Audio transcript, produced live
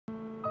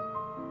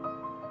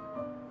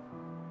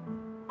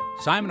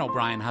Simon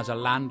O'Brien has a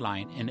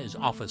landline in his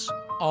office,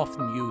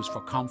 often used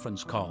for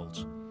conference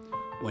calls.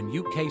 When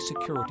UK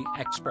security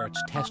experts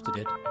tested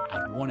it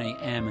at 1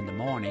 a.m. in the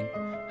morning,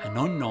 an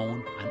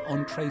unknown and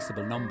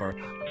untraceable number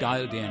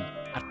dialed in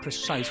at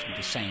precisely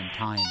the same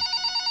time.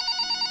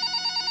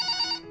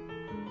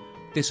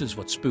 This is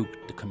what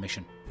spooked the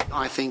Commission.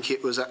 I think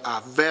it was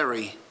a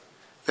very,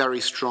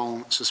 very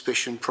strong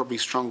suspicion, probably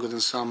stronger than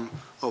some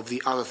of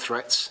the other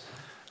threats,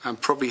 and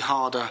probably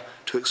harder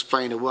to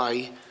explain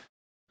away.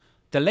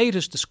 The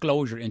latest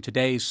disclosure in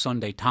today's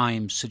Sunday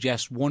Times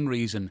suggests one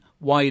reason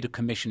why the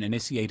Commission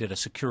initiated a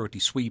security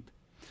sweep.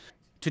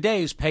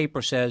 Today's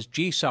paper says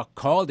GSOC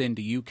called in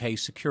the UK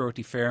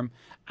security firm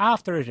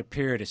after it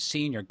appeared a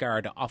senior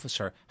Garda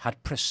officer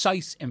had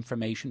precise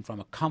information from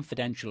a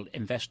confidential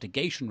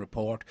investigation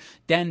report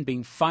then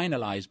being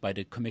finalised by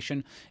the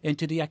Commission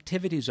into the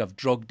activities of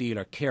drug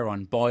dealer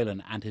Kieran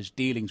Boylan and his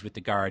dealings with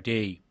the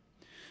Gardaí.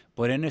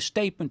 But in a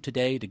statement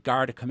today, the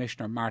Garda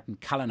Commissioner Martin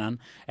Callanan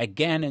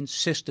again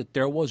insisted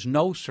there was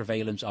no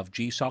surveillance of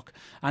GSOC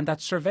and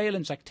that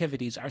surveillance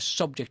activities are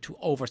subject to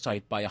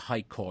oversight by a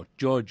High Court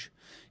judge.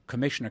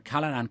 Commissioner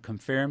Callanan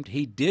confirmed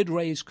he did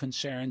raise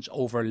concerns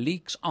over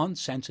leaks on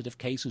sensitive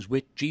cases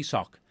with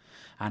GSOC.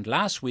 And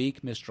last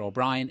week, Mr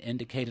O'Brien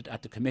indicated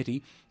at the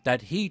committee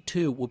that he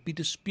too would be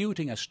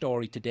disputing a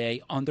story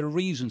today on the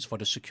reasons for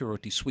the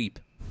security sweep.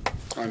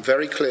 I'm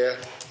very clear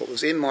what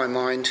was in my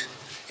mind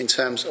in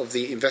terms of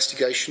the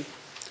investigation,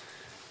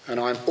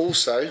 and I'm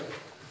also,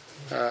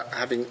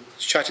 having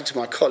chatted to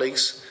my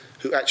colleagues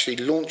who actually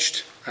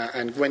launched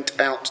and went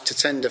out to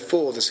tender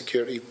for the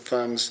security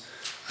firm's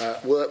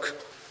work,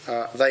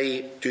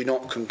 they do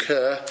not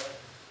concur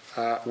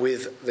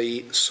with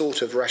the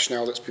sort of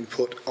rationale that's been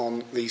put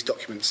on these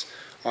documents.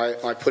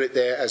 I put it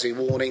there as a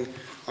warning.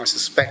 I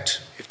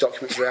suspect if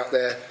documents are out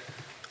there,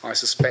 I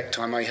suspect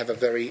I may have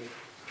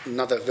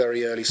another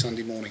very early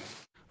Sunday morning.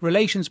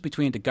 Relations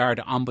between the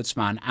Garda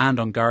Ombudsman and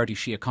An Garda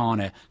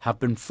Síochána have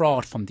been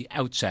fraught from the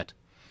outset.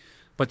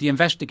 But the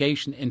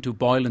investigation into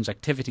Boylan's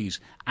activities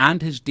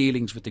and his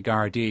dealings with the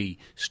Gardaí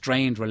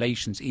strained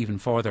relations even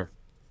further.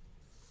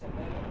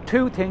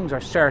 Two things are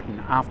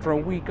certain after a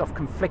week of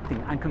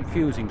conflicting and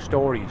confusing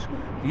stories.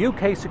 The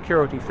UK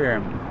security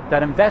firm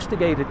that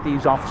investigated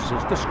these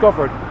offices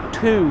discovered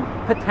two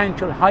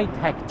potential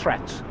high-tech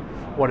threats.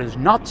 What is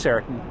not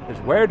certain is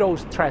where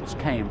those threats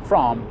came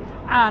from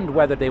and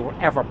whether they were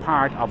ever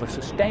part of a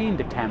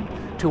sustained attempt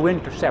to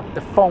intercept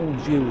the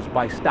phones used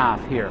by staff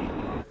here.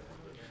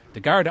 The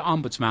Garda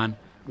Ombudsman,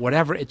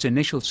 whatever its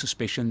initial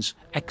suspicions,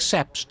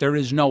 accepts there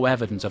is no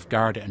evidence of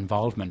Garda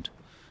involvement.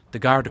 The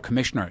Garda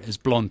Commissioner is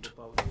blunt.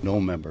 No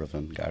member of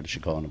An Garda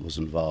Síochána was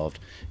involved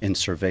in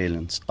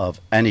surveillance of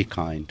any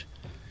kind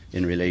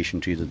in relation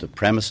to either the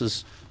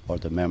premises or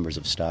the members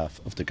of staff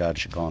of the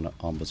Garda Síochána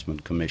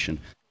Ombudsman Commission.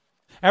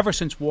 Ever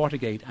since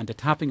Watergate and the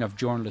tapping of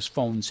journalists'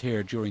 phones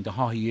here during the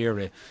Haughey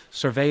era,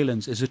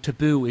 surveillance is a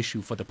taboo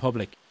issue for the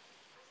public.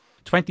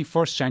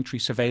 21st century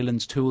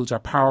surveillance tools are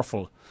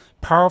powerful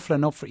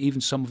enough for even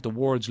some of the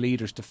world's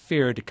leaders to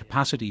fear the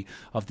capacity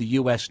of the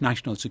US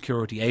National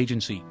Security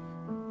Agency.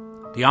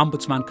 The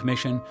Ombudsman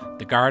Commission,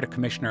 the Garda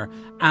Commissioner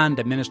and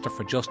the Minister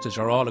for Justice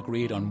are all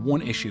agreed on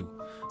one issue.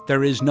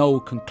 There is no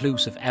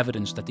conclusive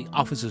evidence that the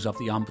offices of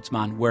the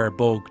Ombudsman were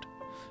bugged.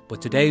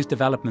 But today's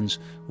developments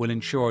will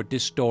ensure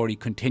this story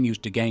continues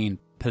to gain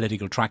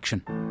political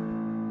traction.